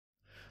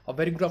A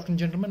very good afternoon,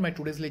 gentlemen. My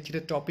today's lecture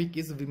topic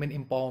is women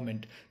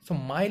empowerment. So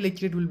my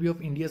lecture will be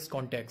of India's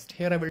context.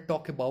 Here I will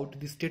talk about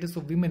the status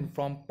of women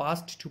from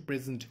past to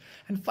present,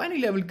 and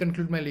finally I will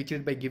conclude my lecture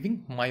by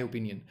giving my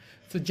opinion.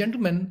 So,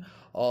 gentlemen,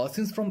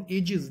 since from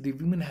ages the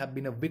women have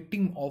been a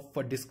victim of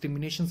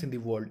discriminations in the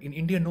world. In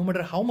India, no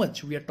matter how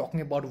much we are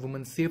talking about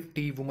women's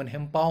safety, women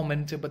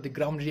empowerment, but the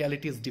ground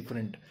reality is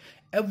different.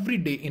 Every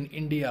day in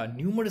India,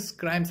 numerous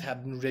crimes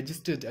have been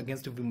registered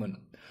against women.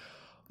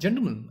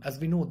 Gentlemen, as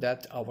we know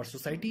that our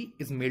society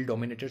is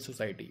male-dominated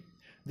society,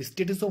 the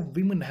status of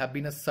women have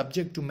been a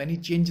subject to many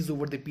changes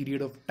over the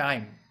period of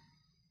time.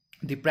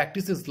 The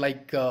practices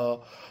like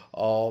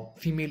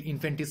female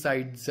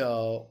infanticides,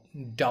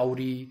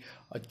 dowry,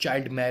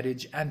 child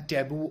marriage, and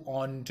taboo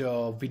on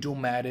widow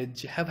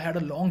marriage have had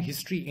a long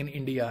history in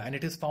India, and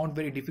it is found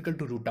very difficult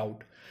to root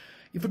out.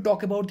 If we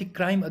talk about the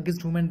crime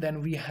against women,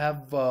 then we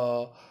have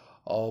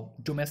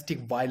domestic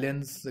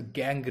violence,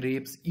 gang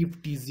rapes, eve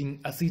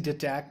teasing, acid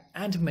attack,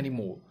 and many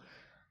more.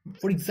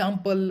 For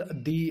example,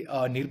 the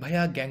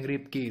Nirbhaya gang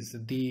rape case,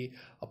 the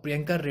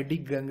Priyanka Reddy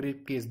gang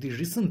rape case, the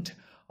recent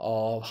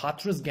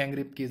Hathras gang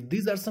rape case,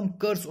 these are some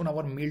curse on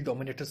our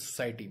male-dominated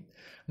society.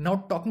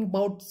 Now, talking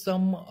about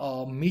some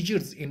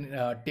measures in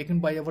taken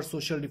by our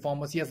social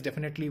reformers, yes,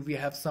 definitely we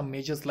have some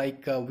measures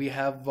like we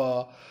have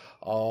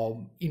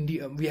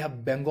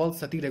Bengal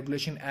Sati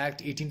Regulation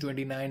Act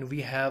 1829,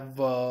 we have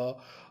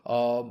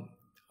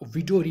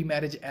Widow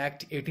Remarriage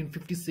Act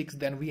 1856,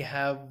 then we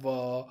have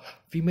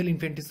Female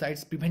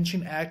Infanticides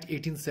Prevention Act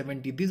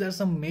 1870. These are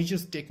some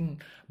measures taken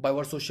by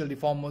our social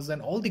reformers,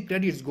 and all the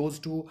credits goes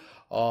to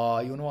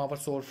our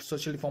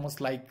social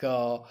reformers like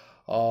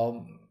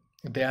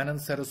Dayanand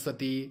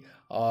Saraswati,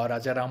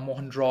 Raja Ram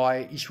Mohan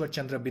Roy, Ishwar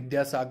Chandra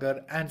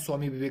Vidyasagar, and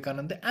Swami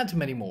Vivekananda, and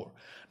many more.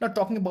 Now,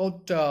 talking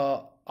about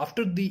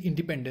after the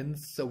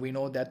independence, we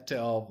know that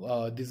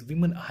these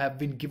women have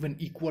been given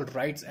equal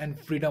rights and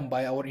freedom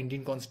by our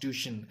Indian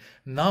Constitution.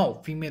 Now,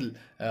 female,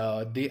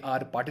 they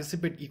are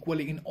participate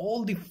equally in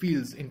all the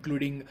fields,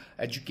 including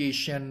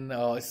education,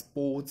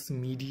 sports,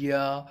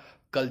 media,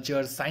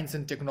 culture, science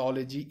and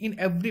technology, in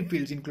every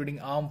field, including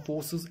armed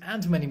forces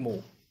and many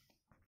more.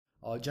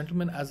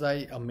 Gentlemen, as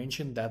I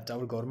mentioned that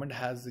our government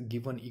has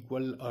given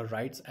equal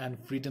rights and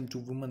freedom to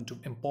women to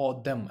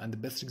empower them, and the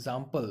best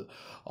example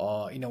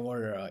in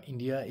our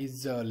India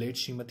is late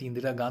Srimati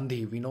Indira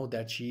Gandhi. We know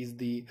that she is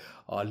the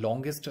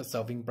longest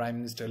serving prime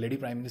minister, lady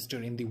prime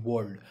minister in the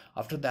world.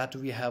 After that,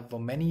 we have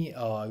many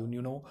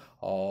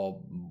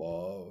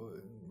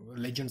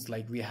legends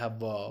like we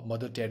have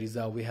Mother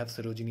Teresa, we have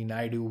Sarojini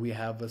Naidu, we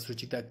have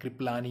Suchita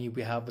Kriplani,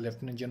 we have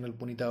Lieutenant General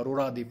Punita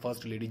Arora, the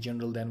first lady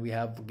general, then we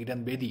have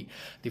Kiran Bedi,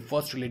 the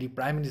first lady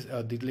prime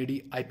minister, the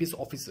lady IPS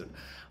officer,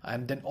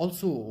 and then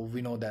also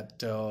we know that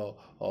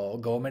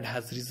government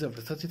has reserved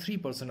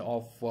 33%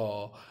 of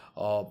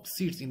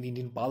seats in the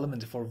Indian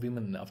Parliament for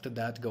women. After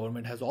that,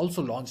 government has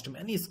also launched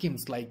many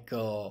schemes like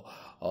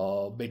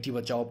Beti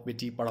Bachao,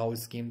 Beti Padhao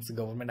schemes.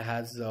 Government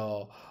has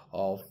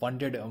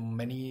funded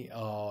many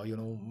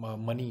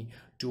money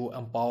to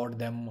empower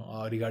them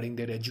regarding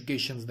their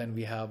educations. Then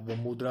we have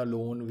Mudra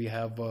loan, we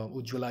have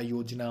Ujjwala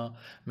Yojana.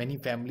 Many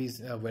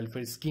families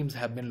welfare schemes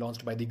have been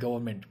launched by the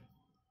government.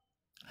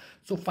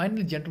 So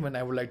finally, gentlemen,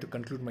 I would like to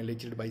conclude my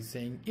lecture by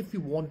saying if we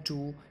want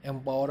to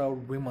empower our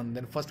women,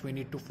 then first we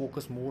need to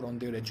focus more on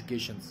their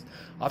educations.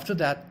 After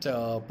that,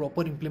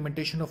 proper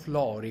implementation of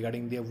law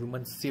regarding their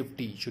women's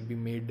safety should be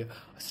made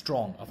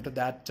strong. After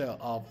that,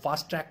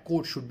 fast track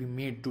court should be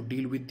made to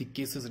deal with the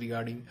cases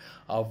regarding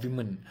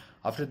women.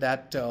 After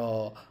that,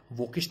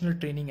 vocational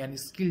training and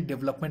skill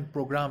development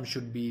program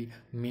should be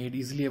made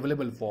easily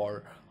available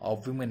for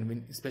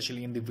women,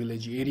 especially in the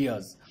village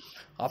areas.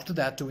 After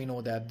that, we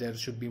know that there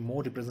should be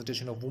more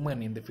representation of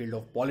women in the field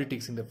of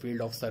politics, in the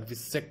field of service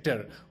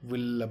sector,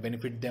 will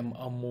benefit them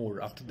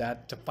more. After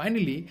that,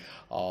 finally,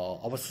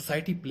 our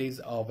society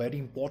plays a very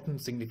important,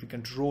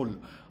 significant role,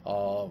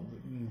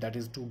 that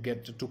is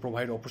to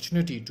provide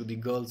opportunity to the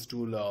girls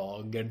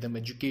to get them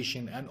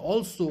education, and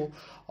also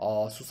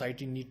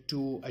society need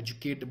to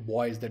educate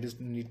boys, that is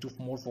need to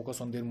more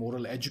focus on their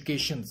moral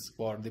educations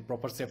for the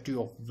proper safety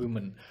of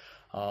women.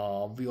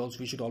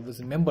 We should always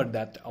remember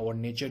that our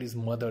nature is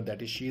mother,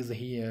 that is she is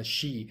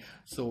she.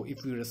 So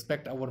if we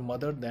respect our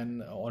mother,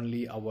 then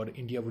only our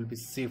India will be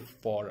safe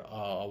for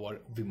our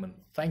women.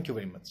 Thank you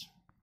very much.